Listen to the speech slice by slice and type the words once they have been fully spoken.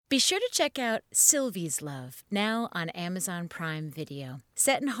Be sure to check out Sylvie's Love, now on Amazon Prime Video.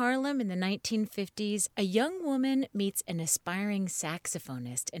 Set in Harlem in the 1950s, a young woman meets an aspiring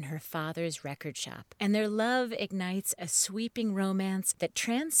saxophonist in her father's record shop, and their love ignites a sweeping romance that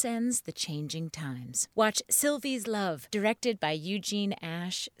transcends the changing times. Watch Sylvie's Love, directed by Eugene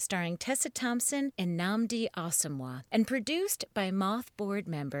Ash, starring Tessa Thompson and Nnamdi Asomugha, and produced by Moth board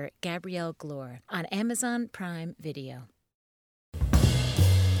member Gabrielle Glore on Amazon Prime Video.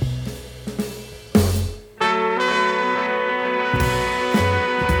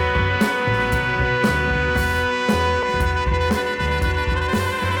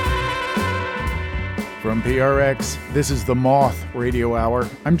 From PRX, this is the Moth Radio Hour.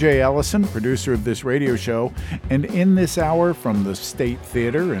 I'm Jay Allison, producer of this radio show, and in this hour from the State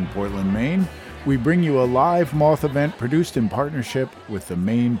Theater in Portland, Maine, we bring you a live Moth event produced in partnership with the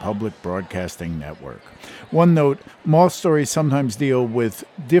Maine Public Broadcasting Network. One note, Moth stories sometimes deal with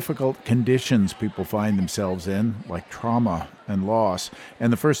difficult conditions people find themselves in, like trauma and loss,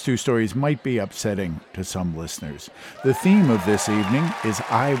 and the first two stories might be upsetting to some listeners. The theme of this evening is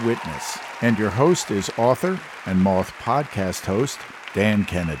Eyewitness, and your host is author and Moth podcast host, Dan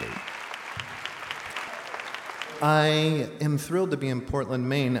Kennedy. I am thrilled to be in Portland,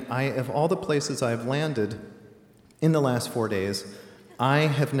 Maine. Of all the places I've landed in the last 4 days, I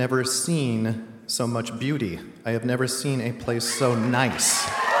have never seen so much beauty. I have never seen a place so nice.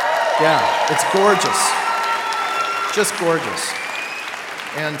 Yeah, it's gorgeous. Just gorgeous.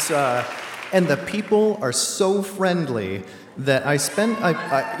 And the people are so friendly that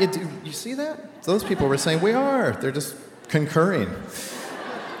you see that? Those people were saying, we are. They're just concurring.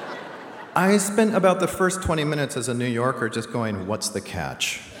 I spent about the first 20 minutes as a New Yorker just going, what's the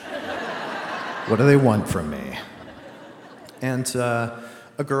catch? What do they want from me? And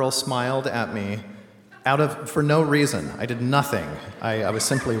a girl smiled at me for no reason. I did nothing. I was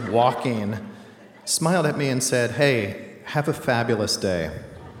simply walking, smiled at me and said, hey, have a fabulous day.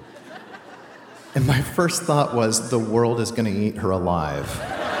 And my first thought was, the world is going to eat her alive.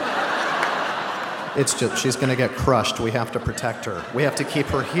 It's just, she's going to get crushed. We have to protect her. We have to keep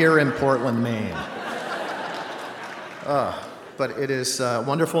her here in Portland, Maine. But it is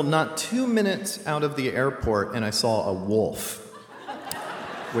wonderful. Not 2 minutes out of the airport, and I saw a wolf,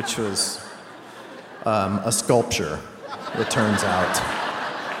 which was a sculpture, it turns out.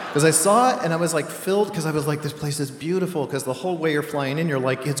 Because I saw it, and I was like filled, because I was like, this place is beautiful, because the whole way you're flying in, you're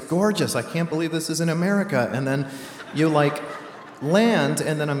like, it's gorgeous. I can't believe this is in America. And then you like land,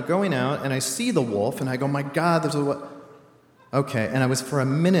 and then I'm going out, and I see the wolf, and I go, my God, there's a wolf. Okay, and I was for a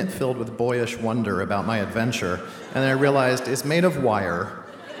minute filled with boyish wonder about my adventure, and then I realized it's made of wire.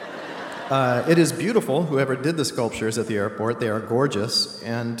 It is beautiful. Whoever did the sculptures at the airport, they are gorgeous,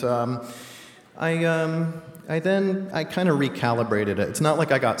 and I kind of recalibrated it. It's not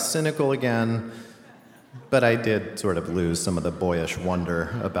like I got cynical again, but I did sort of lose some of the boyish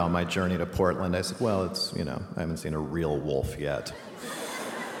wonder about my journey to Portland. I said, well, I haven't seen a real wolf yet.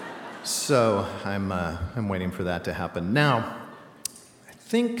 So I'm waiting for that to happen. Now, I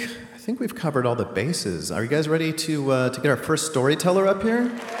think we've covered all the bases. Are you guys ready to get our first storyteller up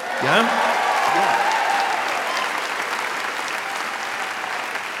here? Yeah?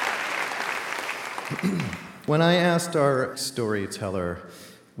 When I asked our storyteller,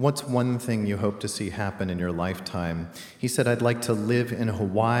 what's one thing you hope to see happen in your lifetime? He said, I'd like to live in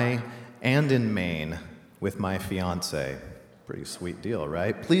Hawaii and in Maine with my fiancé. Pretty sweet deal,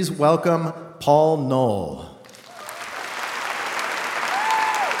 right? Please welcome Paul Knoll.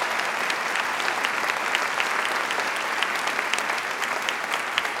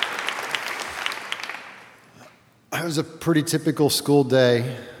 It was a pretty typical school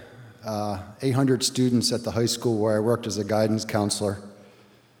day. 800 students at the high school where I worked as a guidance counselor.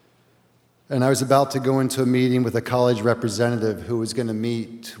 And I was about to go into a meeting with a college representative who was going to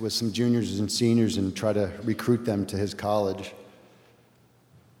meet with some juniors and seniors and try to recruit them to his college.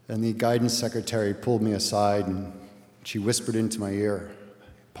 And the guidance secretary pulled me aside and she whispered into my ear,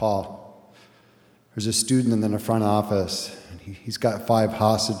 Paul, there's a student in the front office. And he's got 5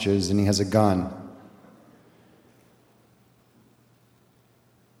 hostages and he has a gun.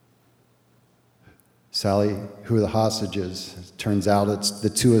 Sally, who are the hostages? It turns out it's the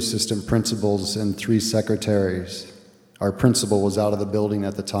 2 assistant principals and 3 secretaries. Our principal was out of the building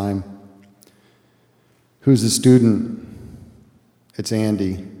at the time. Who's the student? It's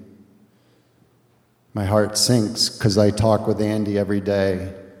Andy. My heart sinks because I talk with Andy every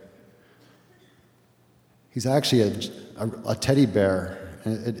day. He's actually a teddy bear.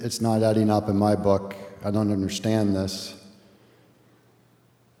 It's not adding up in my book. I don't understand this.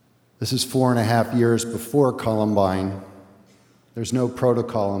 This is 4.5 years before Columbine. There's no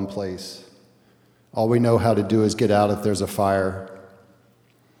protocol in place. All we know how to do is get out if there's a fire.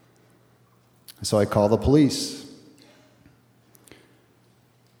 So I call the police.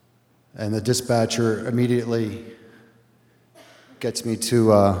 And the dispatcher immediately gets me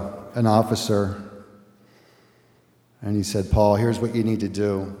to an officer. And he said, Paul, here's what you need to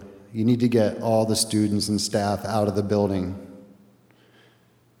do. You need to get all the students and staff out of the building.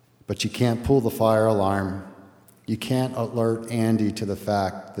 But you can't pull the fire alarm. You can't alert Andy to the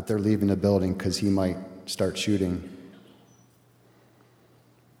fact that they're leaving the building because he might start shooting.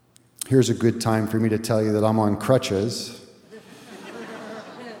 Here's a good time for me to tell you that I'm on crutches,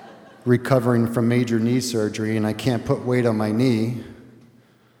 recovering from major knee surgery, and I can't put weight on my knee.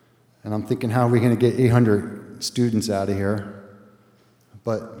 And I'm thinking, how are we going to get 800 students out of here?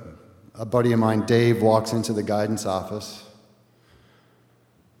 But a buddy of mine, Dave, walks into the guidance office.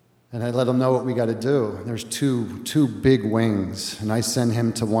 And I let him know what we got to do. There's two big wings, and I send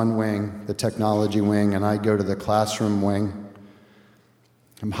him to one wing, the technology wing, and I go to the classroom wing.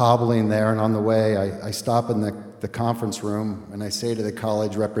 I'm hobbling there, and on the way, I stop in the conference room, and I say to the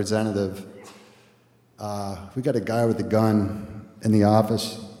college representative, we got a guy with a gun in the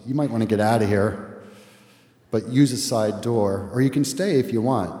office. You might want to get out of here, but use a side door, or you can stay if you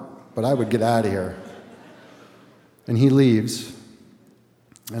want, but I would get out of here. And he leaves.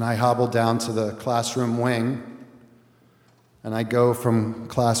 And I hobble down to the classroom wing, and I go from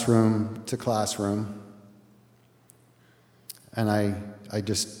classroom to classroom, and I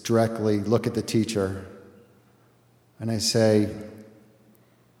just directly look at the teacher, and I say,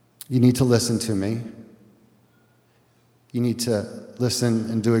 you need to listen to me. You need to listen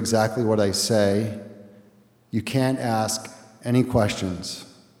and do exactly what I say. You can't ask any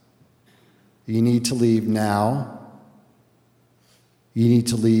questions. You need to leave now. You need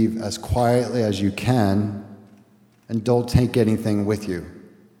to leave as quietly as you can, and don't take anything with you.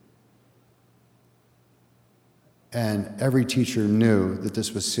 And every teacher knew that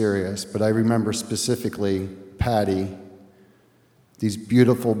this was serious, but I remember specifically Patty, these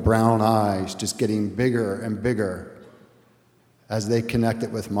beautiful brown eyes just getting bigger and bigger as they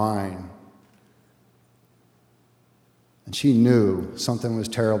connected with mine. And she knew something was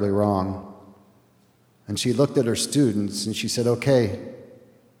terribly wrong. And she looked at her students and she said, okay,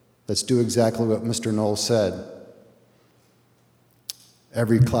 let's do exactly what Mr. Knoll said.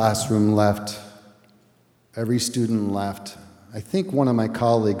 Every classroom left. Every student left. I think one of my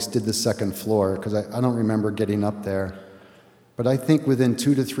colleagues did the second floor because I don't remember getting up there. But I think within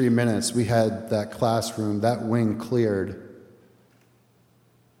 2 to 3 minutes, we had that classroom, that wing cleared.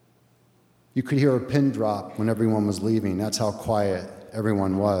 You could hear a pin drop when everyone was leaving. That's how quiet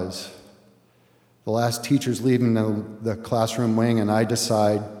everyone was. The last teacher's leaving the classroom wing, and I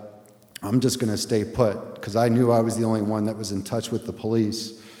decide I'm just going to stay put because I knew I was the only one that was in touch with the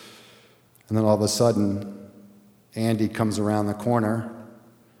police. And then all of a sudden, Andy comes around the corner.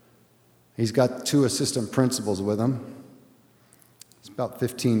 He's got 2 assistant principals with him. He's about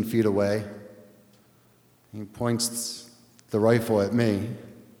 15 feet away. He points the rifle at me.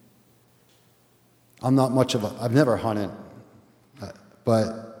 I'm not much of I've never hunted,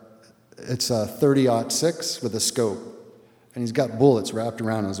 but it's a 30-06 with a scope, and he's got bullets wrapped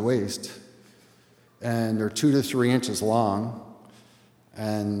around his waist, and they're 2 to 3 inches long,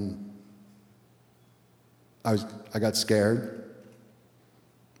 and I got scared,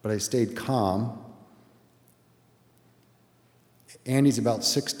 but I stayed calm. Andy's about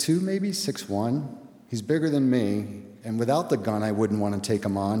 6'2", maybe 6'1". He's bigger than me, and without the gun, I wouldn't want to take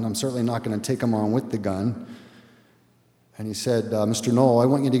him on. I'm certainly not going to take him on with the gun. And he said, Mr. Knoll, I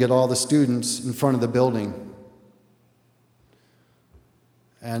want you to get all the students in front of the building.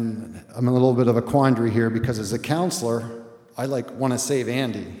 And I'm in a little bit of a quandary here because as a counselor, I want to save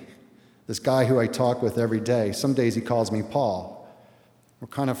Andy, this guy who I talk with every day. Some days he calls me Paul. We're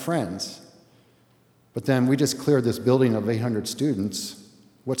kind of friends. But then we just cleared this building of 800 students.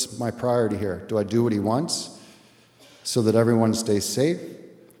 What's my priority here? Do I do what he wants so that everyone stays safe?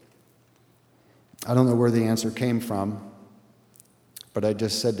 I don't know where the answer came from. But I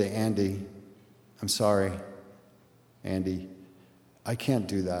just said to Andy, I'm sorry, Andy, I can't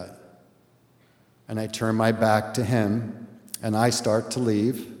do that. And I turn my back to him, and I start to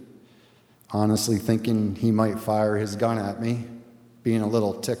leave, honestly thinking he might fire his gun at me, being a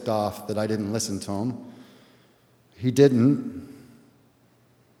little ticked off that I didn't listen to him. He didn't.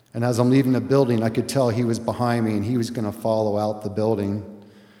 And as I'm leaving the building, I could tell he was behind me, and he was going to follow out the building.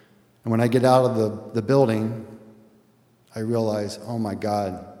 And when I get out of the building, I realize, oh my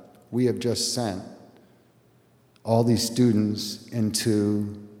God, we have just sent all these students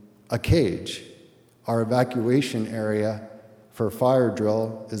into a cage, our evacuation area for a fire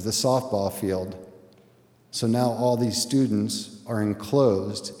drill is the softball field. So now all these students are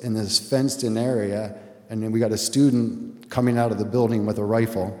enclosed in this fenced-in area, and then we got a student coming out of the building with a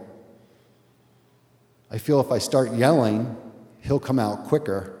rifle. I feel if I start yelling, he'll come out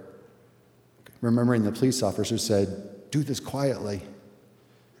quicker. Remembering the police officer said, "Do this quietly."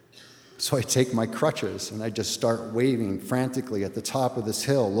 So I take my crutches and I just start waving frantically at the top of this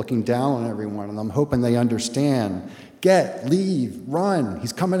hill, looking down on everyone, and I'm hoping they understand. Get, leave, run,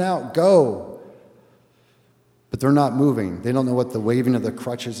 he's coming out, go. But they're not moving. They don't know what the waving of the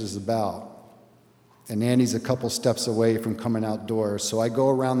crutches is about. And Andy's a couple steps away from coming outdoors, so I go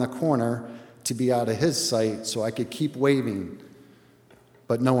around the corner to be out of his sight so I could keep waving,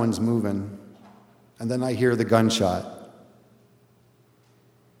 but no one's moving. And then I hear the gunshot.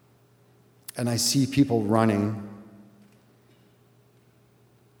 And I see people running,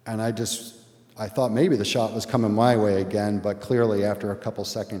 and I thought maybe the shot was coming my way again, but clearly after a couple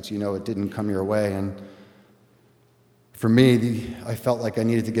seconds, it didn't come your way. And for me, I felt like I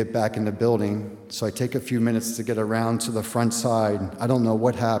needed to get back in the building, so I take a few minutes to get around to the front side. I don't know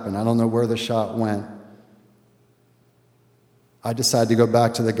what happened. I don't know where the shot went. I decided to go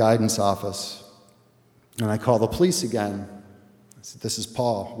back to the guidance office, and I call the police again. I said, "This is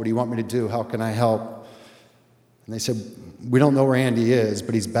Paul. What do you want me to do? How can I help?" And they said, "We don't know where Andy is,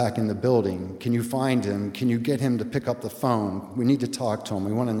 but he's back in the building. Can you find him? Can you get him to pick up the phone? We need to talk to him.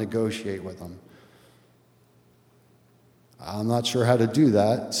 We want to negotiate with him." I'm not sure how to do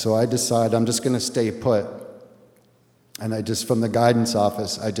that, so I decide I'm just going to stay put. And from the guidance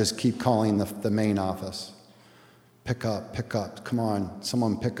office, I just keep calling the main office. Pick up, come on,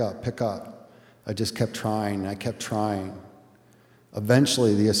 someone pick up. I just kept trying, I kept trying.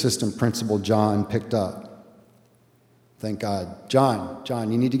 Eventually, the assistant principal, John, picked up. Thank God.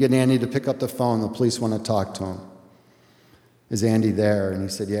 John, you need to get Andy to pick up the phone. The police want to talk to him. Is Andy there? And he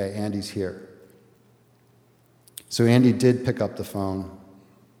said, "Yeah, Andy's here." So Andy did pick up the phone.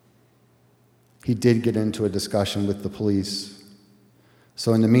 He did get into a discussion with the police.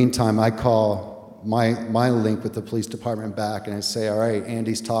 So in the meantime, I call my link with the police department back, and I say, "All right,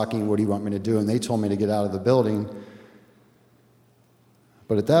 Andy's talking. What do you want me to do?" And they told me to get out of the building.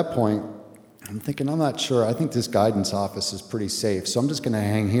 But at that point, I'm thinking, I'm not sure. I think this guidance office is pretty safe. So I'm just going to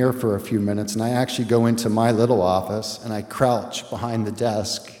hang here for a few minutes. And I actually go into my little office, and I crouch behind the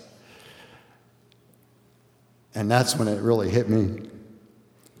desk. And that's when it really hit me.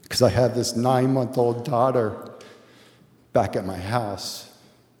 Because I have this 9-month-old daughter back at my house,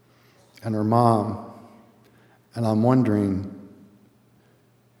 and her mom. And I'm wondering,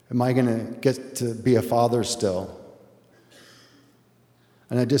 am I going to get to be a father still?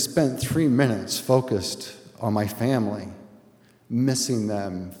 And I just spent 3 minutes focused on my family, missing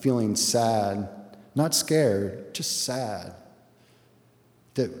them, feeling sad, not scared, just sad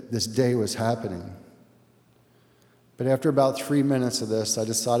that this day was happening. But after about 3 minutes of this, I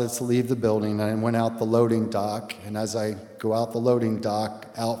decided to leave the building, and I went out the loading dock. And as I go out the loading dock,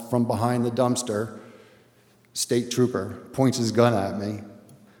 out from behind the dumpster, state trooper points his gun at me.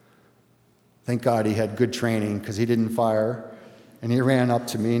 Thank God he had good training, because he didn't fire. And he ran up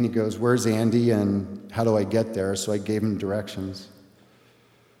to me and he goes, "Where's Andy and how do I get there?" So I gave him directions.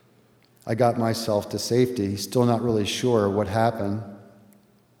 I got myself to safety, still not really sure what happened.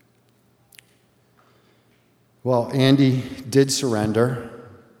 Well, Andy did surrender.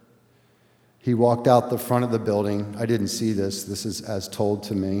 He walked out the front of the building. I didn't see this. This is as told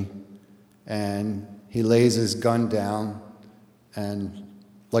to me. And he lays his gun down and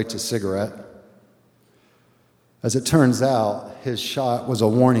lights a cigarette. As it turns out, his shot was a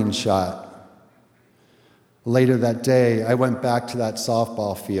warning shot. Later that day, I went back to that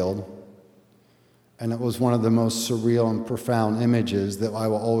softball field, and it was one of the most surreal and profound images that I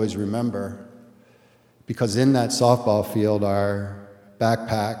will always remember. Because in that softball field are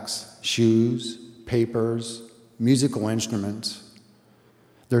backpacks, shoes, papers, musical instruments.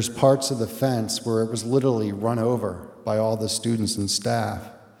 There's parts of the fence where it was literally run over by all the students and staff.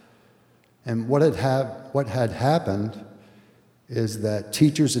 And what had happened is that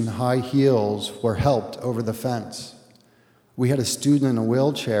teachers in high heels were helped over the fence. We had a student in a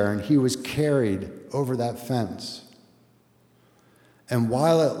wheelchair, and he was carried over that fence. And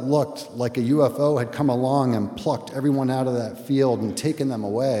while it looked like a UFO had come along and plucked everyone out of that field and taken them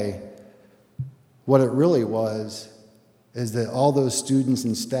away, what it really was is that all those students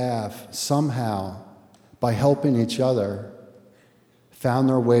and staff somehow, by helping each other, found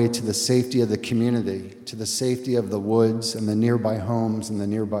their way to the safety of the community, to the safety of the woods and the nearby homes and the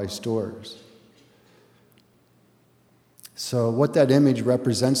nearby stores. So what that image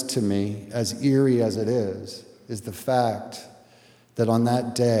represents to me, as eerie as it is the fact that on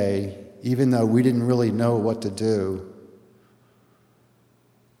that day, even though we didn't really know what to do,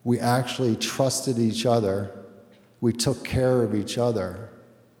 we actually trusted each other, we took care of each other,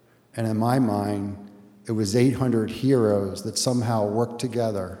 and in my mind, it was 800 heroes that somehow worked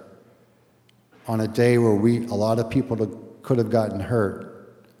together on a day where a lot of people could have gotten hurt,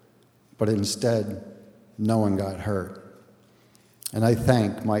 but instead, no one got hurt. And I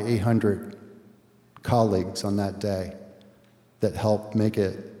thank my 800 colleagues on that day that helped make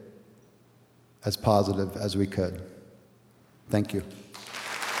it as positive as we could. Thank you.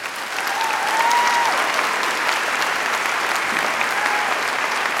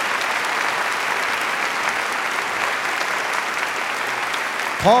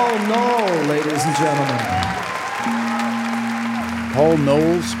 Paul Knoll, ladies and gentlemen. Paul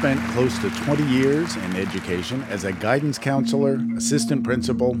Knoll spent close to 20 years in education as a guidance counselor, assistant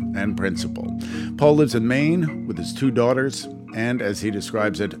principal, and principal. Paul lives in Maine with his 2 daughters and, as he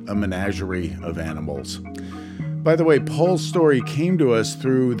describes it, a menagerie of animals. By the way, Paul's story came to us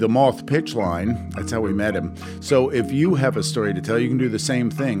through the Moth pitch line. That's how we met him. So if you have a story to tell, you can do the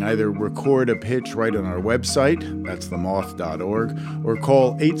same thing. Either record a pitch right on our website, that's themoth.org, or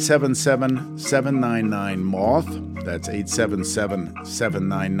call 877-799-MOTH. That's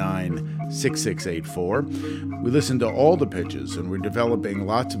 877-799-6684. We listen to all the pitches, and we're developing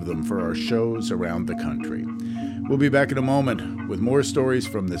lots of them for our shows around the country. We'll be back in a moment with more stories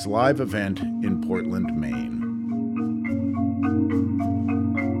from this live event in Portland, Maine.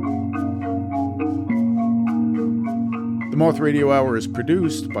 The Moth Radio Hour is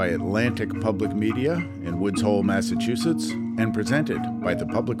produced by Atlantic Public Media in Woods Hole, Massachusetts, and presented by the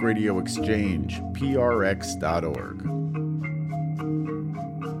Public Radio Exchange, prx.org.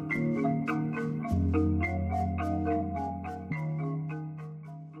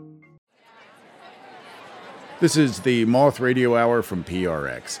 This is the Moth Radio Hour from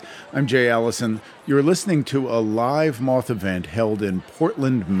PRX. I'm Jay Allison. You're listening to a live Moth event held in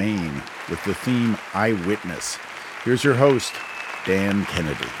Portland, Maine, with the theme Eyewitness. Here's your host, Dan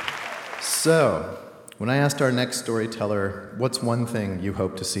Kennedy. So, when I asked our next storyteller, what's one thing you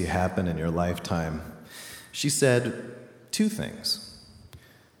hope to see happen in your lifetime? She said 2 things.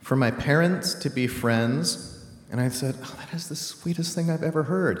 For my parents to be friends, and I said, oh, that is the sweetest thing I've ever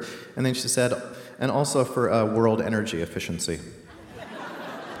heard. And then she said, and also for world energy efficiency.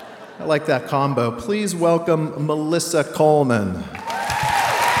 I like that combo. Please welcome Melissa Coleman.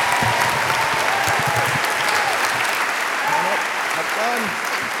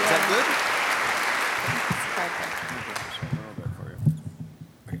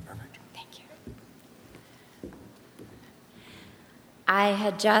 I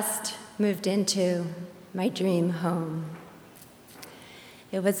had just moved into my dream home.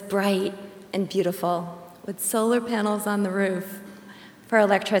 It was bright and beautiful, with solar panels on the roof for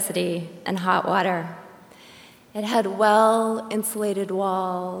electricity and hot water. It had well-insulated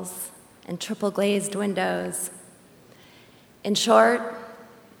walls and triple-glazed windows. In short,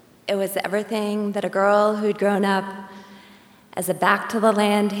 it was everything that a girl who'd grown up as a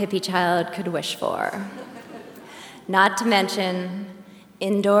back-to-the-land hippie child could wish for. Not to mention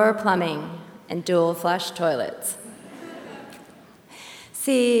indoor plumbing and dual-flush toilets.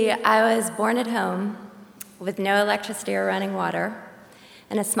 See, I was born at home with no electricity or running water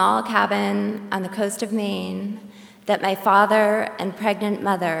in a small cabin on the coast of Maine that my father and pregnant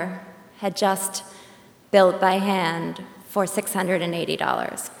mother had just built by hand for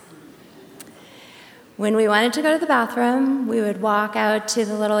 $680. When we wanted to go to the bathroom, we would walk out to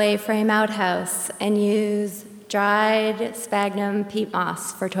the little A-frame outhouse and use dried sphagnum peat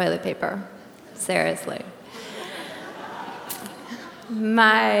moss for toilet paper. Seriously.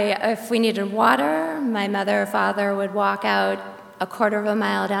 If we needed water, my mother or father would walk out a quarter of a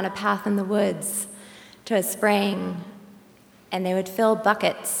mile down a path in the woods to a spring, and they would fill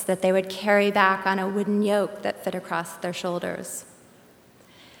buckets that they would carry back on a wooden yoke that fit across their shoulders.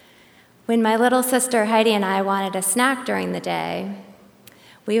 When my little sister Heidi and I wanted a snack during the day,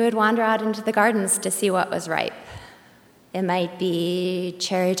 we would wander out into the gardens to see what was ripe. It might be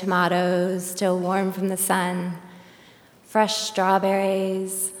cherry tomatoes, still warm from the sun, fresh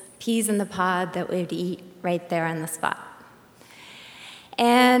strawberries, peas in the pod that we'd eat right there on the spot.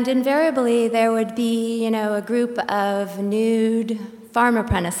 And invariably, there would be, a group of nude farm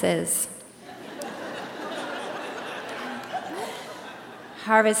apprentices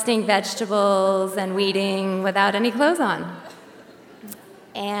harvesting vegetables and weeding without any clothes on.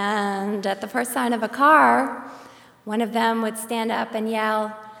 And at the first sign of a car, one of them would stand up and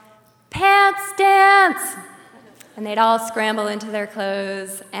yell, "Pants dance!" And they'd all scramble into their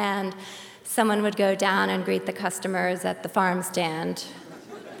clothes and someone would go down and greet the customers at the farm stand,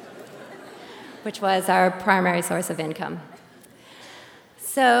 which was our primary source of income.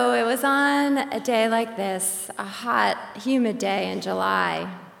 So it was on a day like this, a hot, humid day in July,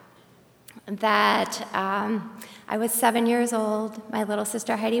 that I was 7 years old, my little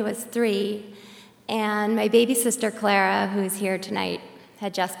sister Heidi was 3, and my baby sister Clara, who's here tonight,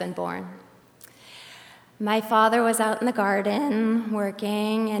 had just been born. My father was out in the garden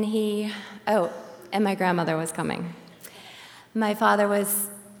working, and my grandmother was coming. My father was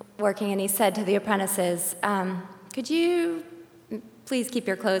working, and he said to the apprentices, could you please keep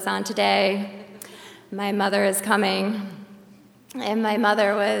your clothes on today? My mother is coming. And my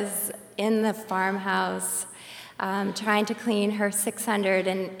mother was in the farmhouse trying to clean her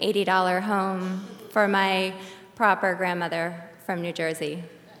 $680 home for my proper grandmother from New Jersey.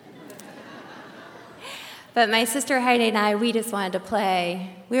 But my sister Heidi and I, we just wanted to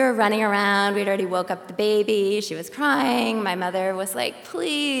play. We were running around. We'd already woke up the baby. She was crying. My mother was like,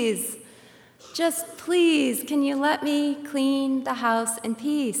 please, just please, can you let me clean the house in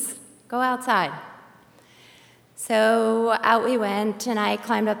peace? Go outside. So out we went, and I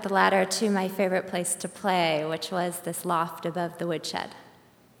climbed up the ladder to my favorite place to play, which was this loft above the woodshed.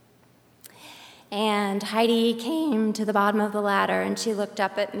 And Heidi came to the bottom of the ladder, and she looked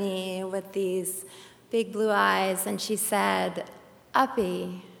up at me with these big blue eyes, and she said,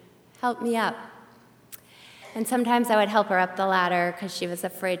 Uppie, help me up. And sometimes I would help her up the ladder because she was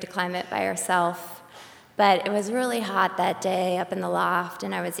afraid to climb it by herself. But it was really hot that day up in the loft,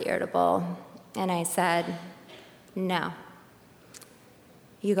 and I was irritable. And I said, no,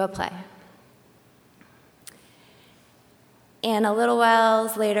 you go play. And a little while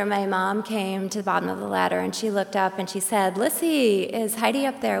later, my mom came to the bottom of the ladder, and she looked up and she said, Lissy, is Heidi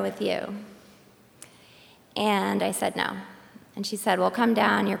up there with you? And I said, no. And she said, well, come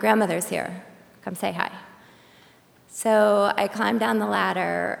down, your grandmother's here. Come say hi. So I climbed down the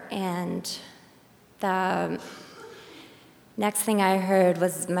ladder, and the next thing I heard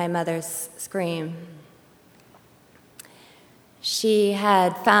was my mother's scream. She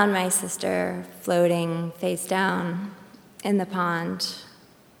had found my sister floating face down in the pond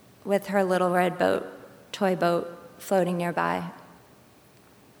with her little red boat, toy boat, floating nearby.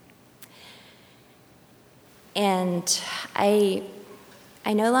 And I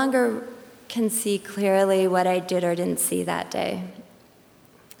no longer can see clearly what I did or didn't see that day.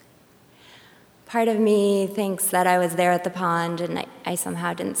 Part of me thinks that I was there at the pond and I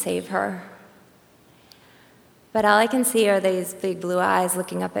somehow didn't save her. But all I can see are these big blue eyes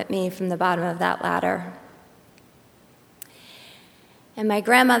looking up at me from the bottom of that ladder. And my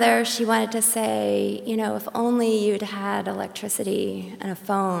grandmother, she wanted to say, if only you'd had electricity and a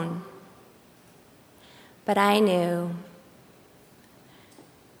phone. But I knew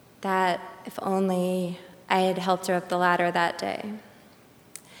that if only I had helped her up the ladder that day,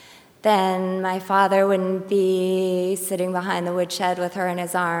 then my father wouldn't be sitting behind the woodshed with her in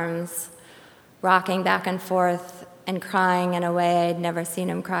his arms, rocking back and forth and crying in a way I'd never seen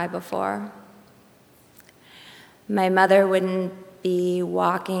him cry before. My mother wouldn't be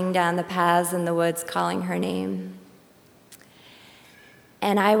walking down the paths in the woods calling her name.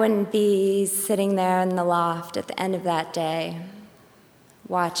 And I wouldn't be sitting there in the loft at the end of that day,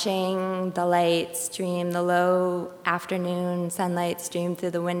 watching the light stream, the low afternoon sunlight stream through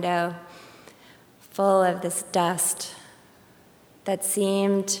the window, full of this dust that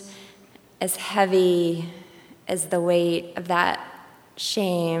seemed as heavy as the weight of that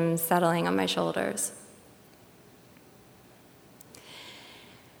shame settling on my shoulders.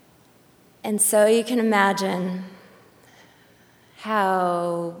 And so you can imagine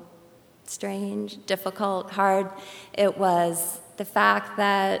how strange, difficult, hard it was, the fact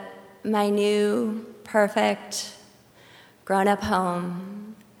that my new, perfect, grown-up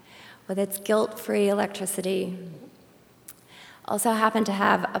home, with its guilt-free electricity, also happened to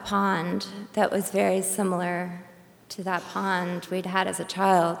have a pond that was very similar to that pond we'd had as a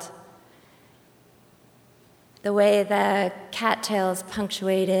child. The way the cattails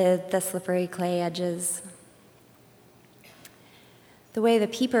punctuated the slippery clay edges. The way the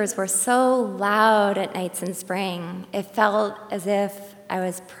peepers were so loud at nights in spring, it felt as if I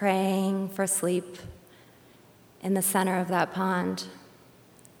was praying for sleep in the center of that pond.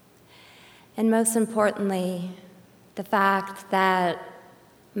 And most importantly, the fact that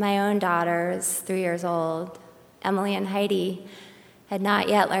my own daughters, 3 years old, Emily and Heidi, had not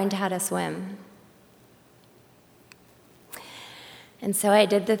yet learned how to swim. And so I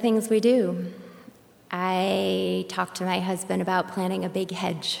did the things we do. I talked to my husband about planting a big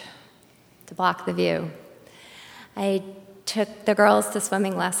hedge to block the view. I took the girls to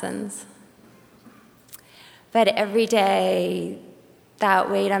swimming lessons. But every day,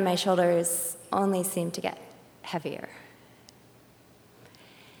 that weight on my shoulders only seemed to get heavier.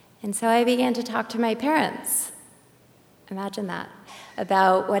 And so I began to talk to my parents, imagine that,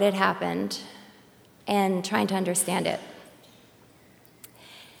 about what had happened and trying to understand it.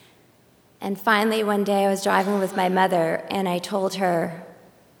 And finally, one day I was driving with my mother, and I told her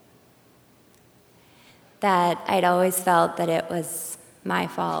that I'd always felt that it was my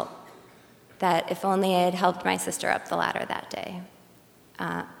fault, that if only I had helped my sister up the ladder that day,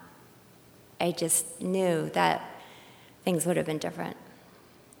 I just knew that things would have been different.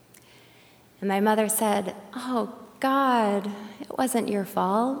 And my mother said, "Oh, God, it wasn't your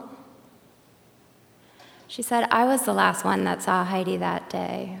fault." She said, "I was the last one that saw Heidi that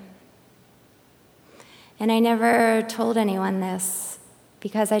day. And I never told anyone this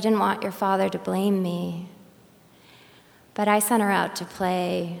because I didn't want your father to blame me. But I sent her out to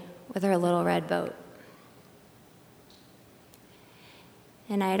play with her little red boat.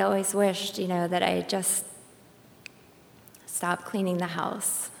 And I had always wished, that I had just stopped cleaning the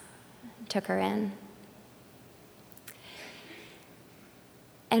house, took her in."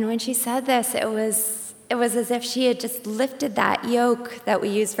 And when she said this, it was as if she had just lifted that yoke that we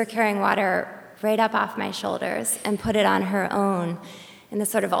use for carrying water right up off my shoulders and put it on her own in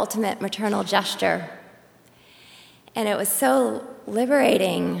this sort of ultimate maternal gesture. And it was so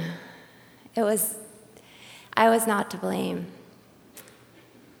liberating. I was not to blame.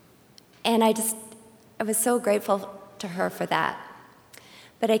 And I was so grateful to her for that.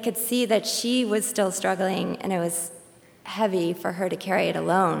 But I could see that she was still struggling, and it was heavy for her to carry it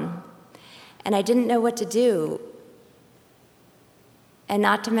alone. And I didn't know what to do. And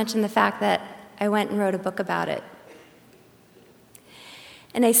not to mention the fact that I went and wrote a book about it.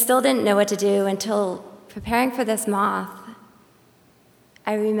 And I still didn't know what to do until, preparing for this moth,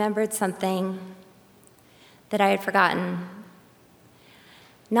 I remembered something that I had forgotten.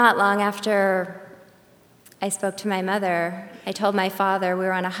 Not long after I spoke to my mother, I told my father we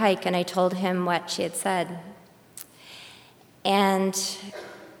were on a hike, and I told him what she had said and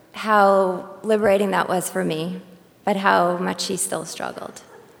how liberating that was for me, but how much she still struggled.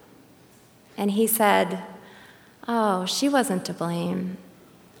 And he said, "Oh, she wasn't to blame.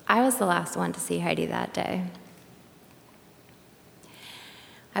 I was the last one to see Heidi that day.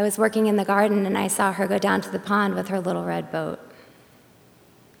 I was working in the garden, and I saw her go down to the pond with her little red boat.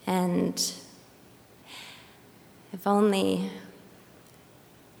 And if only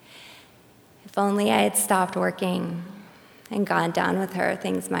I had stopped working and gone down with her,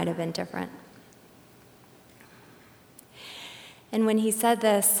 things might have been different." And when he said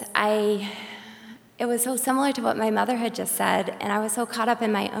this, it was so similar to what my mother had just said, and I was so caught up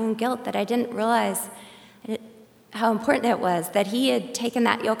in my own guilt that I didn't realize how important it was that he had taken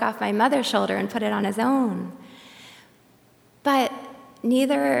that yoke off my mother's shoulder and put it on his own. But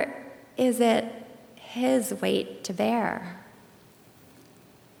neither is it his weight to bear.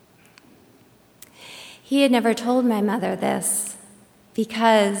 He had never told my mother this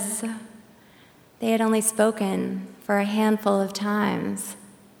because they had only spoken for a handful of times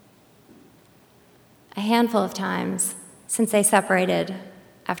since they separated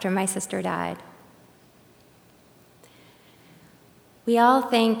after my sister died. We all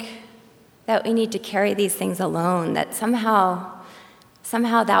think that we need to carry these things alone, that somehow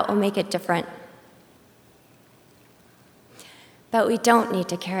that will make it different. But we don't need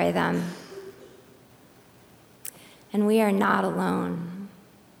to carry them. And we are not alone.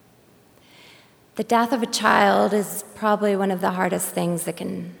 The death of a child is probably one of the hardest things that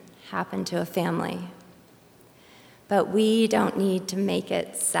can happen to a family. But we don't need to make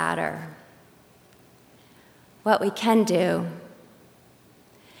it sadder. What we can do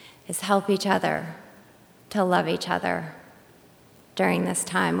is help each other to love each other during this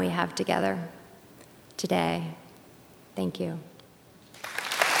time we have together today. Thank you.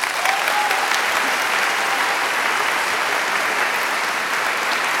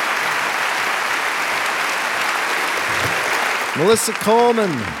 Melissa Coleman,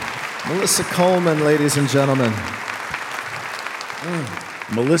 ladies and gentlemen.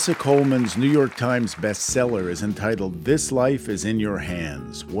 Melissa Coleman's New York Times bestseller is entitled "This Life is in Your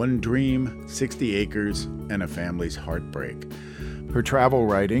Hands: One Dream, 60 Acres, and a Family's Heartbreak." Her travel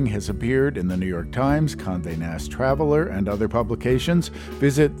writing has appeared in the New York Times, Condé Nast Traveler, and other publications.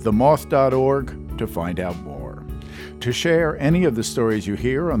 Visit themoth.org to find out more. To share any of the stories you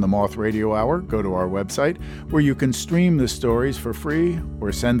hear on the Moth Radio Hour, go to our website, where you can stream the stories for free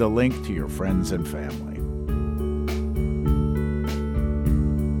or send a link to your friends and family.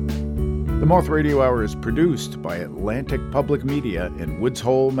 The Moth Radio Hour is produced by Atlantic Public Media in Woods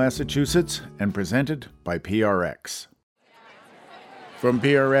Hole, Massachusetts, and presented by PRX. From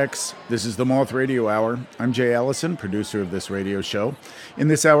PRX, this is the Moth Radio Hour. I'm Jay Allison, producer of this radio show. In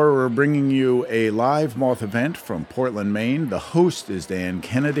this hour, we're bringing you a live Moth event from Portland, Maine. The host is Dan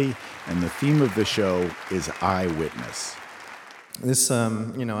Kennedy, and the theme of the show is Eyewitness. This,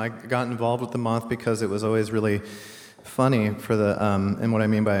 I got involved with the Moth because it was always really funny for and what I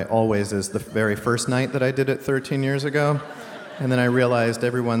mean by always is the very first night that I did it 13 years ago. And then I realized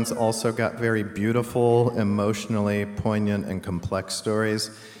everyone's also got very beautiful, emotionally poignant, and complex stories.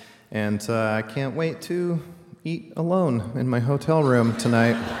 And I can't wait to eat alone in my hotel room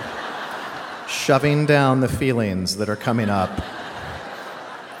tonight, shoving down the feelings that are coming up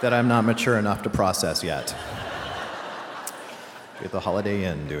that I'm not mature enough to process yet. At the Holiday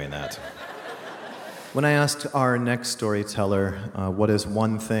Inn doing that. When I asked our next storyteller, what is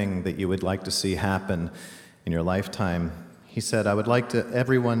one thing that you would like to see happen in your lifetime, he said, I would like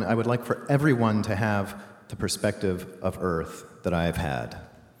for everyone to have the perspective of Earth that I have had.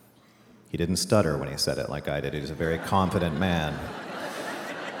 He didn't stutter when he said it like I did. He was a very confident man.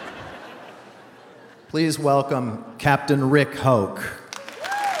 Please welcome Captain Rick Hauk.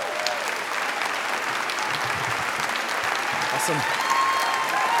 Awesome.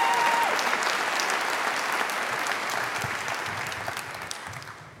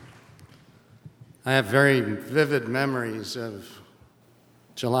 I have very vivid memories of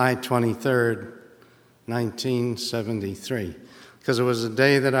July 23rd, 1973, because it was the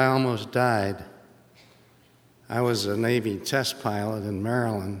day that I almost died. I was a Navy test pilot in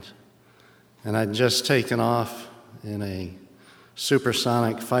Maryland, and I'd just taken off in a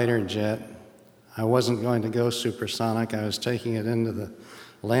supersonic fighter jet. I wasn't going to go supersonic. I was taking it into the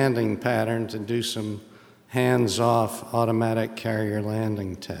landing pattern to do some hands-off automatic carrier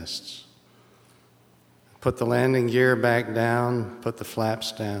landing tests. Put the landing gear back down, put the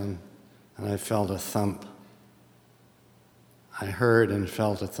flaps down, and I felt a thump. I heard and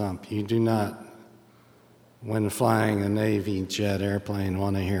felt a thump. You do not, when flying a Navy jet airplane,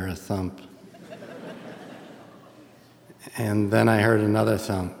 want to hear a thump. And then I heard another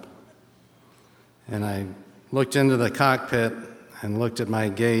thump. And I looked into the cockpit and looked at my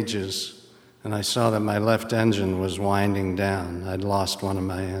gauges, and I saw that my left engine was winding down. I'd lost one of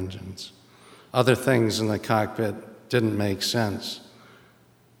my engines. Other things in the cockpit didn't make sense.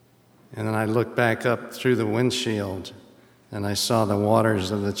 And then I looked back up through the windshield, and I saw the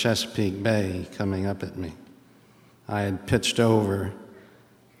waters of the Chesapeake Bay coming up at me. I had pitched over,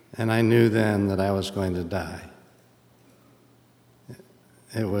 and I knew then that I was going to die.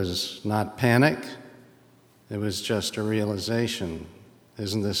 It was not panic. It was just a realization.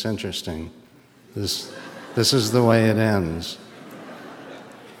 Isn't this interesting? This is the way it ends.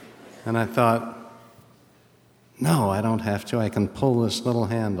 And I thought, no, I don't have to. I can pull this little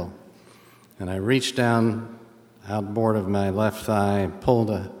handle. And I reached down outboard of my left thigh, pulled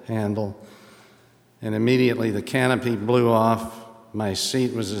a handle, and immediately the canopy blew off. My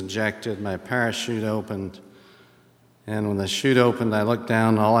seat was ejected. My parachute opened. And when the chute opened, I looked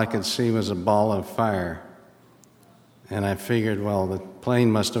down. All I could see was a ball of fire. And I figured, well, the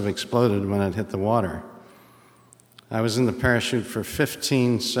plane must have exploded when it hit the water. I was in the parachute for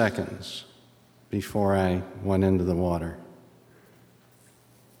 15 seconds before I went into the water.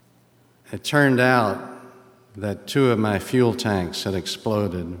 It turned out that 2 of my fuel tanks had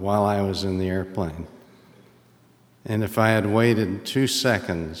exploded while I was in the airplane. And if I had waited 2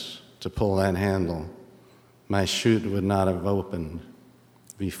 seconds to pull that handle, my chute would not have opened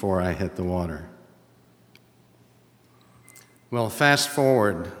before I hit the water. Well, fast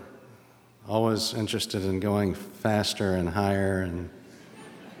forward. Always interested in going faster and higher and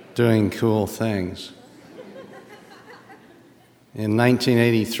doing cool things. In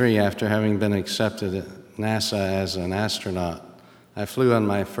 1983, after having been accepted at NASA as an astronaut, I flew on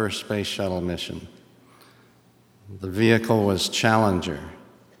my first space shuttle mission. The vehicle was Challenger.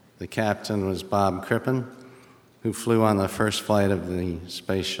 The captain was Bob Crippen, who flew on the first flight of the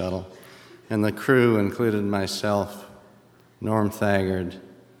space shuttle, and the crew included myself, Norm Thagard,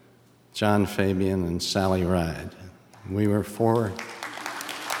 John Fabian, and Sally Ride. We were four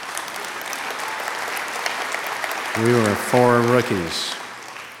rookies,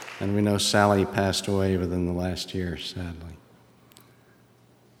 and we know Sally passed away within the last year, sadly.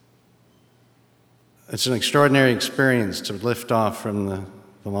 It's an extraordinary experience to lift off from the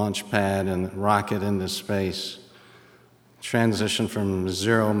launch pad and rocket into space, transition from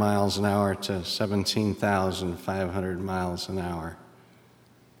 0 miles an hour to 17,500 miles an hour.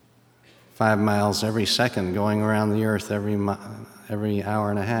 5 miles every second, going around the Earth every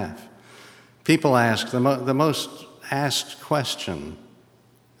hour and a half. People ask, the most asked question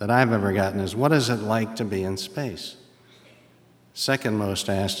that I've ever gotten is, what is it like to be in space? Second most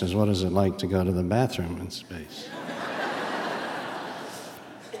asked is, what is it like to go to the bathroom in space?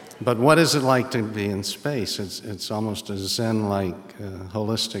 But what is it like to be in space? It's almost a Zen-like,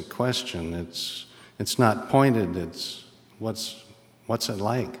 holistic question. It's not pointed, it's what's it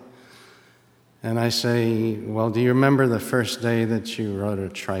like? And I say, well, do you remember the first day that you rode a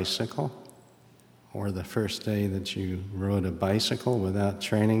tricycle? Or the first day that you rode a bicycle without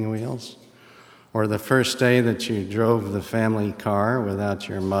training wheels? Or the first day that you drove the family car without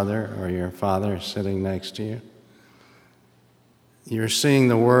your mother or your father sitting next to you? You're seeing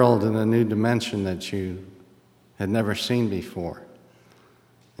the world in a new dimension that you had never seen before.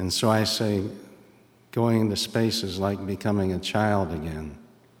 And so I say, going into space is like becoming a child again.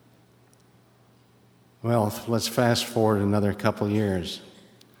 Well, let's fast forward another couple years.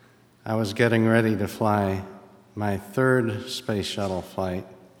 I was getting ready to fly my third space shuttle flight,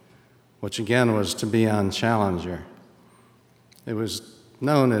 which again was to be on Challenger. It was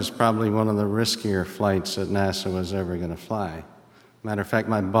known as probably one of the riskier flights that NASA was ever going to fly. Matter of fact,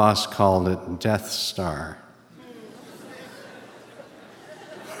 my boss called it Death Star.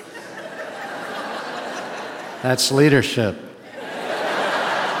 That's leadership.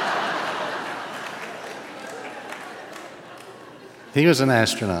 He was an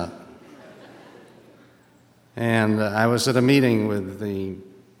astronaut. And I was at a meeting with the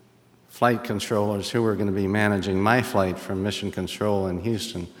flight controllers who were going to be managing my flight from Mission Control in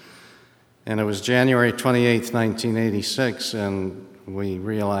Houston. And it was January 28th, 1986, and we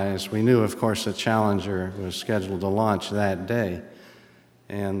knew, of course, that Challenger was scheduled to launch that day.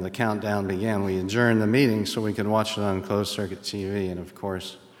 And the countdown began. We adjourned the meeting so we could watch it on closed-circuit TV, and of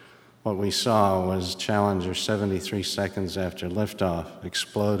course, what we saw was Challenger 73 seconds after liftoff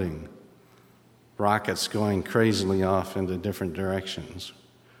exploding, rockets going crazily off into different directions.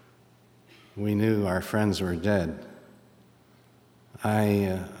 We knew our friends were dead.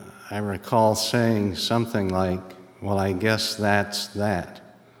 I recall saying something like, well, I guess that's that.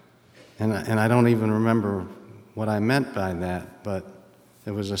 And I don't even remember what I meant by that, but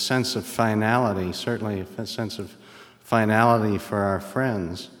it was a sense of finality, certainly a sense of finality for our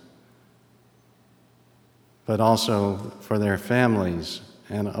friends, but also for their families.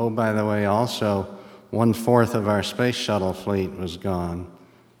 And oh, by the way, also 1/4 of our space shuttle fleet was gone.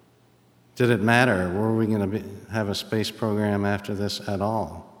 Did it matter? Were we going to have a space program after this at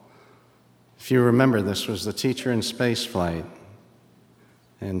all? If you remember, this was the Teacher in Space flight,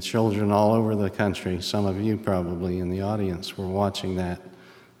 and children all over the country, some of you probably in the audience, were watching that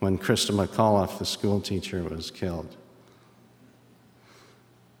when Krista McAuliffe, the school teacher, was killed.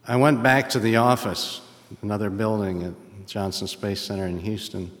 I went back to the office, another building at Johnson Space Center in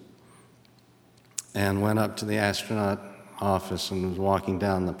Houston, and went up to the astronaut office and was walking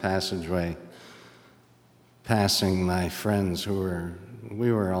down the passageway, passing my friends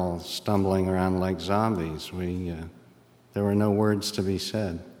we were all stumbling around like zombies. There were no words to be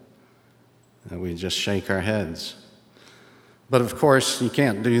said. We just shake our heads. But of course, you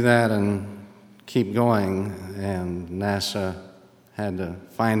can't do that and keep going, and NASA had to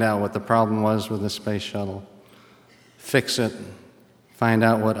find out what the problem was with the space shuttle, fix it, find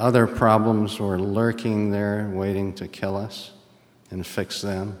out what other problems were lurking there waiting to kill us, and fix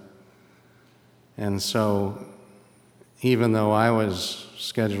them. And so, even though I was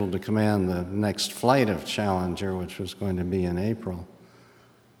scheduled to command the next flight of Challenger, which was going to be in April,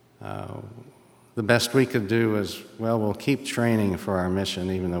 the best we could do was, well, we'll keep training for our mission,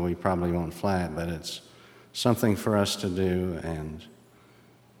 even though we probably won't fly it, but it's something for us to do, and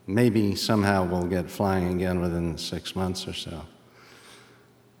maybe somehow we'll get flying again within 6 months or so.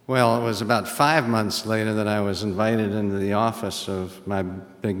 Well, it was about 5 months later that I was invited into the office of my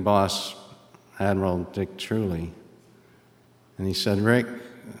big boss, Admiral Dick Truly. And he said, Rick,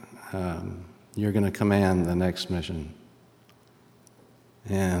 you're going to command the next mission.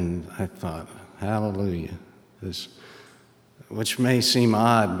 And I thought, hallelujah. Which may seem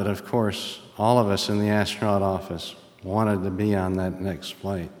odd, but of course, all of us in the astronaut office wanted to be on that next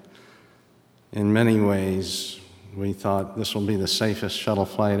flight. In many ways, we thought this will be the safest shuttle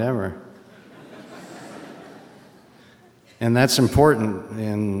flight ever. And that's important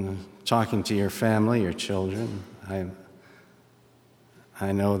in talking to your family, your children.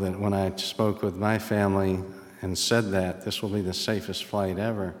 I know that when I spoke with my family and said that this will be the safest flight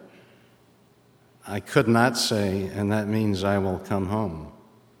ever, I could not say, and that means I will come home,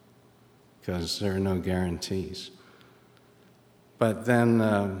 because there are no guarantees. But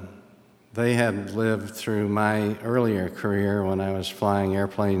then they had lived through my earlier career when I was flying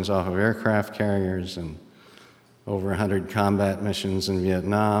airplanes off of aircraft carriers and over 100 combat missions in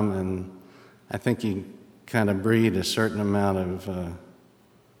Vietnam, and I think you kind of breed a certain amount of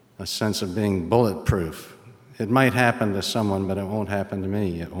a sense of being bulletproof. It might happen to someone, but it won't happen to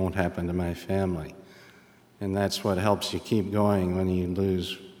me. It won't happen to my family. And that's what helps you keep going when you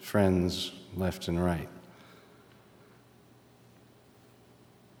lose friends left and right.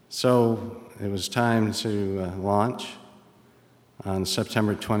 So it was time to launch on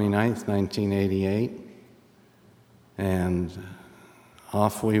September 29th, 1988, and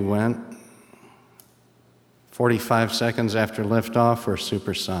off we went. 45 seconds after liftoff, we're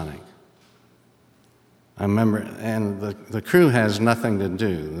supersonic. I remember, and the crew has nothing to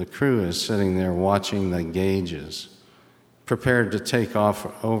do. The crew is sitting there watching the gauges, prepared to take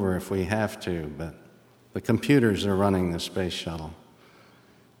off over if we have to, but the computers are running the space shuttle.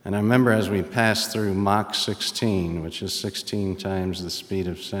 And I remember as we passed through Mach 16, which is 16 times the speed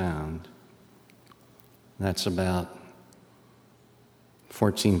of sound, that's about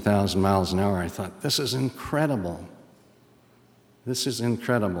 14,000 miles an hour, I thought, this is incredible. This is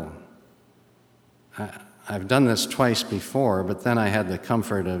incredible. I've done this twice before, but then I had the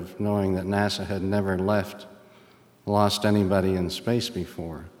comfort of knowing that NASA had never lost anybody in space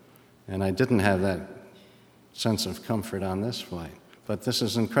before. And I didn't have that sense of comfort on this flight. But this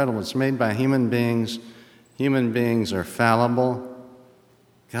is incredible. It's made by human beings. Human beings are fallible.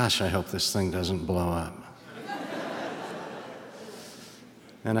 Gosh, I hope this thing doesn't blow up.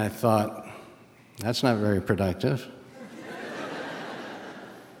 And I thought, that's not very productive.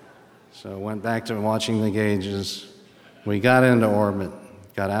 So I went back to watching the gauges. We got into orbit,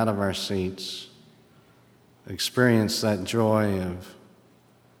 got out of our seats, experienced that joy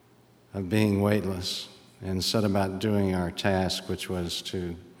of being weightless, and set about doing our task, which was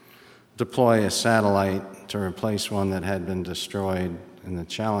to deploy a satellite to replace one that had been destroyed in the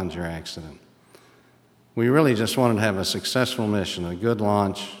Challenger accident. We really just wanted to have a successful mission, a good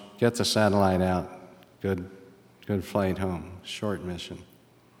launch, get the satellite out, good flight home, short mission.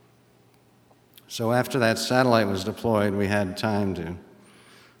 So after that satellite was deployed, we had time to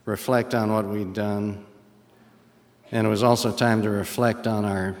reflect on what we'd done, and it was also time to reflect on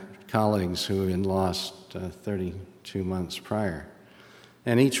our colleagues who had lost 32 months prior.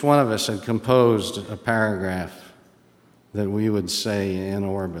 And each one of us had composed a paragraph that we would say in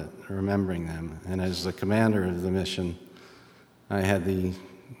orbit, remembering them. And as the commander of the mission, I had the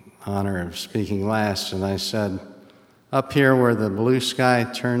honor of speaking last, and I said, up here where the blue sky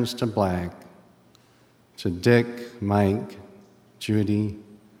turns to black, to Dick, Mike, Judy,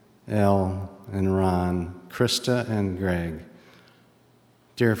 Elle, and Ron, Krista, and Greg,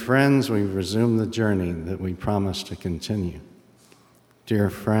 dear friends, we've resumed the journey that we promised to continue. Dear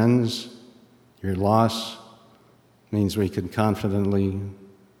friends, your loss means we could confidently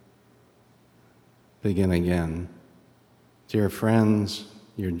begin again. Dear friends,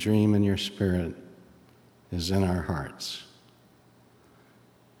 your dream and your spirit is in our hearts.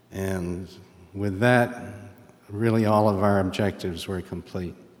 And with that, really all of our objectives were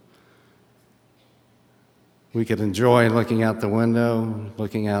complete. We could enjoy looking out the window,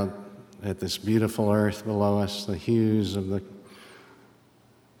 looking out at this beautiful earth below us, the hues of the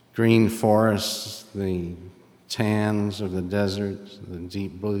green forests, the tans of the deserts, the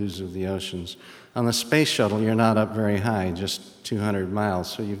deep blues of the oceans. On the space shuttle, you're not up very high, just 200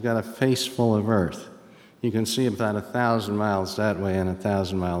 miles, so you've got a face full of earth. You can see about 1,000 miles that way and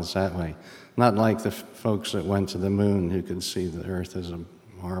 1,000 miles that way. Not like the folks that went to the moon who could see the earth as a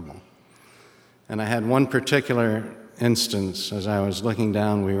marble. And I had one particular instance as I was looking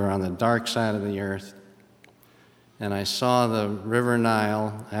down. We were on the dark side of the earth, and I saw the River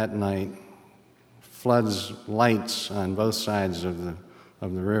Nile at night, floods, lights on both sides of the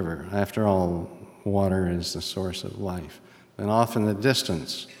river. After all, water is the source of life. And off in the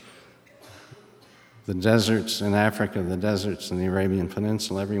distance, the deserts in Africa, the deserts in the Arabian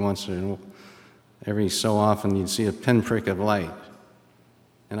Peninsula, every so often you'd see a pinprick of light.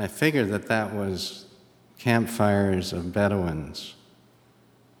 And I figured that was campfires of Bedouins,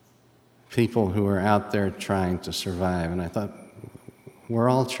 people who were out there trying to survive. And I thought, we're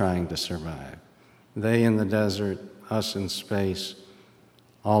all trying to survive. They in the desert, us in space,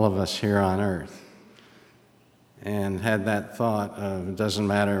 all of us here on Earth. And had that thought of, it doesn't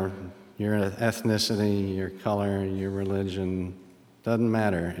matter your ethnicity, your color, your religion, doesn't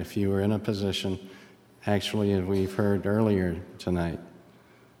matter if you were in a position, actually, as we've heard earlier tonight,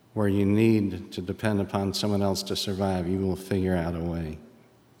 where you need to depend upon someone else to survive, you will figure out a way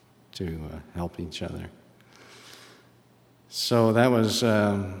to help each other. So that was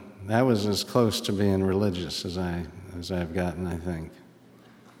that was as close to being religious as I've gotten, I think.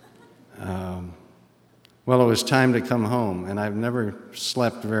 Well, it was time to come home, and I've never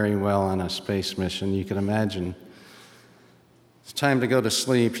slept very well on a space mission. You can imagine. It's time to go to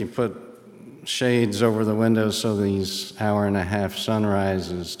sleep. You put shades over the windows so these hour-and-a-half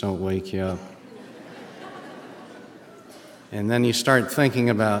sunrises don't wake you up. And then you start thinking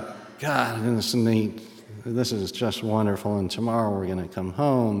about, God, this is neat. This is just wonderful, and tomorrow we're going to come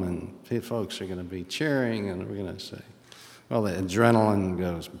home, and folks are going to be cheering, and we're going to say, well, the adrenaline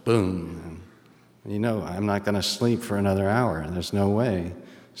goes boom. And you know, I'm not going to sleep for another hour. There's no way.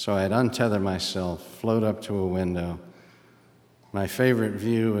 So I'd untether myself, float up to a window. My favorite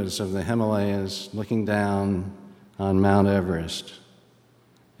view is of the Himalayas, looking down on Mount Everest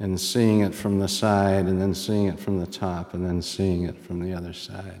and seeing it from the side, and then seeing it from the top, and then seeing it from the other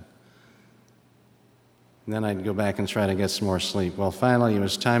side. And then I'd go back and try to get some more sleep. Well, finally, it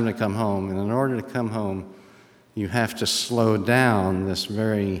was time to come home, and in order to come home, you have to slow down this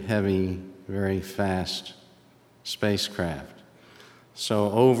very heavy, very fast spacecraft.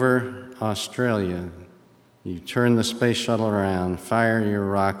 So over Australia, you turn the space shuttle around, fire your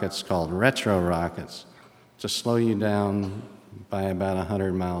rockets called retro rockets to slow you down by about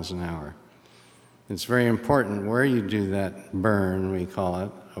 100 miles an hour. It's very important where you do that burn, we call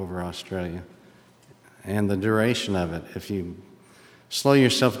it, over Australia, and the duration of it. If you slow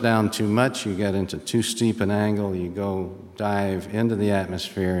yourself down too much, you get into too steep an angle, you go dive into the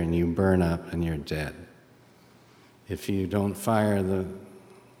atmosphere and you burn up and you're dead. If you don't fire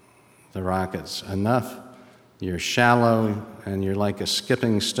the rockets enough, you're shallow and you're like a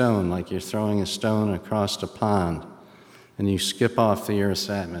skipping stone, like you're throwing a stone across a pond, and you skip off the Earth's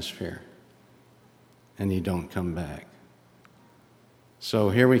atmosphere and you don't come back.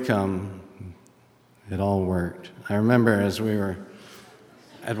 So here we come. It all worked. I remember as we were,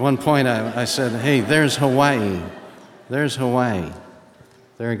 at one point I said, hey, there's Hawaii. There's Hawaii.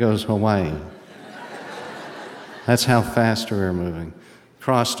 There goes Hawaii. That's how fast we were moving.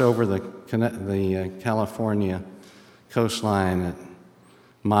 Crossed over the California coastline at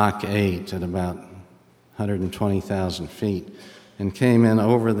Mach 8 at about 120,000 feet and came in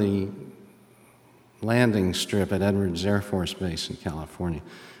over the landing strip at Edwards Air Force Base in California.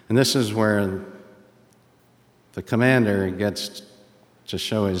 And this is where the commander gets to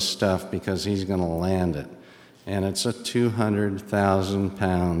show his stuff because he's going to land it. And it's a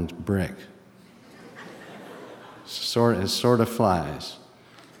 200,000-pound brick. It sort of flies.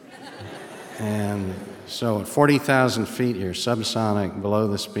 And so at 40,000 feet, you're subsonic, below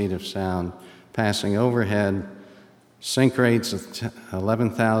the speed of sound, passing overhead, sync rates of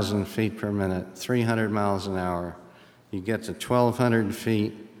 11,000 feet per minute, 300 miles an hour. You get to 1,200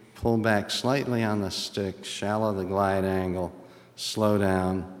 feet, pull back slightly on the stick, shallow the glide angle, slow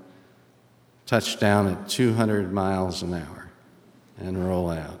down, touch down at 200 miles an hour, and roll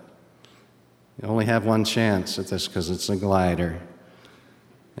out. You only have one chance at this because it's a glider.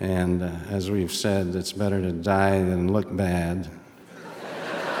 And as we've said, it's better to die than look bad.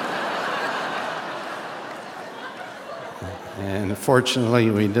 And fortunately,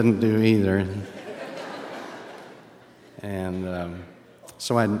 we didn't do either. And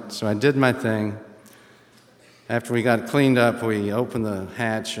so I did my thing. After we got cleaned up, we opened the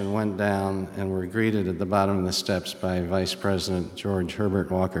hatch and went down, and were greeted at the bottom of the steps by Vice President George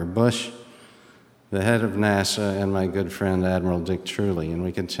Herbert Walker Bush, the head of NASA, and my good friend Admiral Dick Truly. And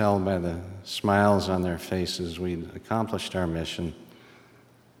we could tell by the smiles on their faces we'd accomplished our mission.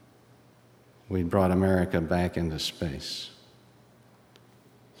 We'd brought America back into space.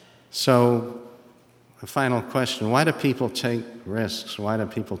 So, a final question: why do people take risks? Why do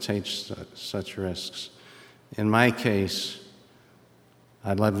people take such risks? In my case,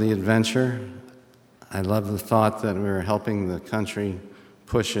 I love the adventure. I love the thought that we were helping the country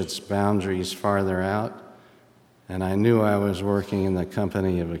push its boundaries farther out, and I knew I was working in the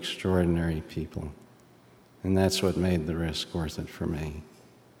company of extraordinary people, and that's what made the risk worth it for me.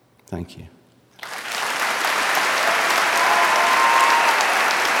 Thank you.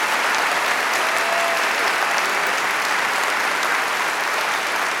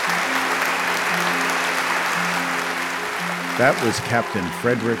 That was Captain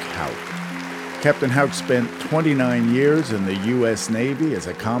Frederick Hauk. Captain Hauk spent 29 years in the U.S. Navy as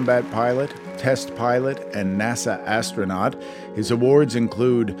a combat pilot, test pilot, and NASA astronaut. His awards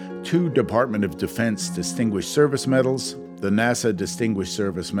include 2 Department of Defense Distinguished Service Medals, the NASA Distinguished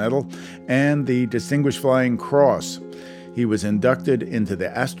Service Medal, and the Distinguished Flying Cross. He was inducted into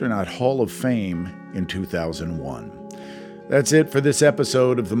the Astronaut Hall of Fame in 2001. That's it for this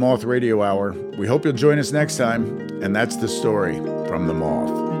episode of the Moth Radio Hour. We hope you'll join us next time, and that's the story from the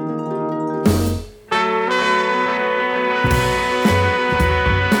Moth.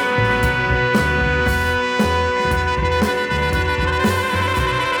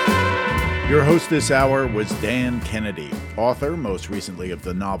 host this hour was Dan Kennedy, author most recently of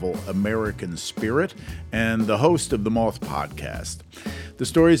the novel American Spirit and the host of the Moth podcast. The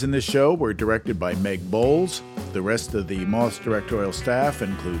stories in this show were directed by Meg Bowles. The rest of the Moth's directorial staff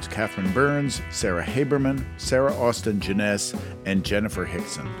includes Catherine Burns, Sarah Haberman, Sarah Austin Jeunesse, and Jennifer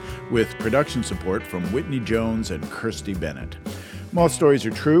Hickson, with production support from Whitney Jones and Kirsty Bennett. Moth Stories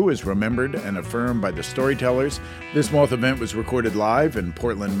Are True is remembered and affirmed by the Storytellers. This Moth event was recorded live in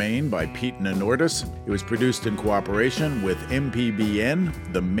Portland, Maine by Pete Nordis. It was produced in cooperation with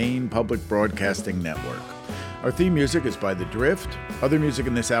MPBN, the Maine Public Broadcasting Network. Our theme music is by The Drift. Other music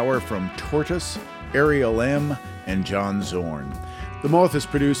in this hour from Tortoise, Ariel M., and John Zorn. The Moth is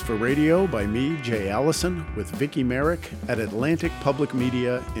produced for radio by me, Jay Allison, with Vicki Merrick at Atlantic Public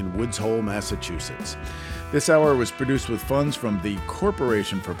Media in Woods Hole, Massachusetts. This hour was produced with funds from the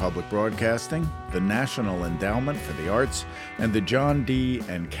Corporation for Public Broadcasting, the National Endowment for the Arts, and the John D.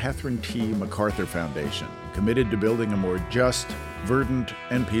 and Catherine T. MacArthur Foundation, committed to building a more just, verdant,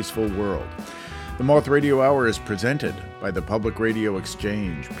 and peaceful world. The Moth Radio Hour is presented by the Public Radio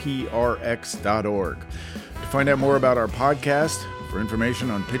Exchange, prx.org. To find out more about our podcast, for information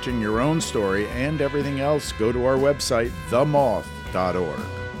on pitching your own story and everything else, go to our website, themoth.org.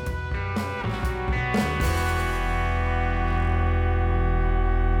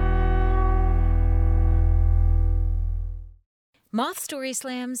 Moth Story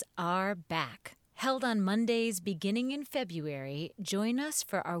Slams are back. Held on Mondays beginning in February, join us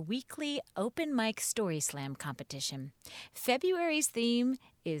for our weekly open mic story slam competition. February's theme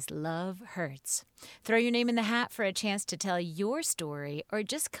is Love Hurts. Throw your name in the hat for a chance to tell your story or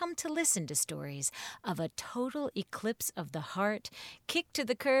just come to listen to stories of a total eclipse of the heart, kicked to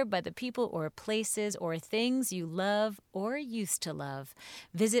the curb by the people or places or things you love or used to love.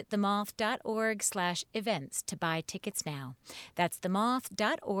 Visit themoth.org/events to buy tickets now. That's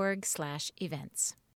themoth.org/events.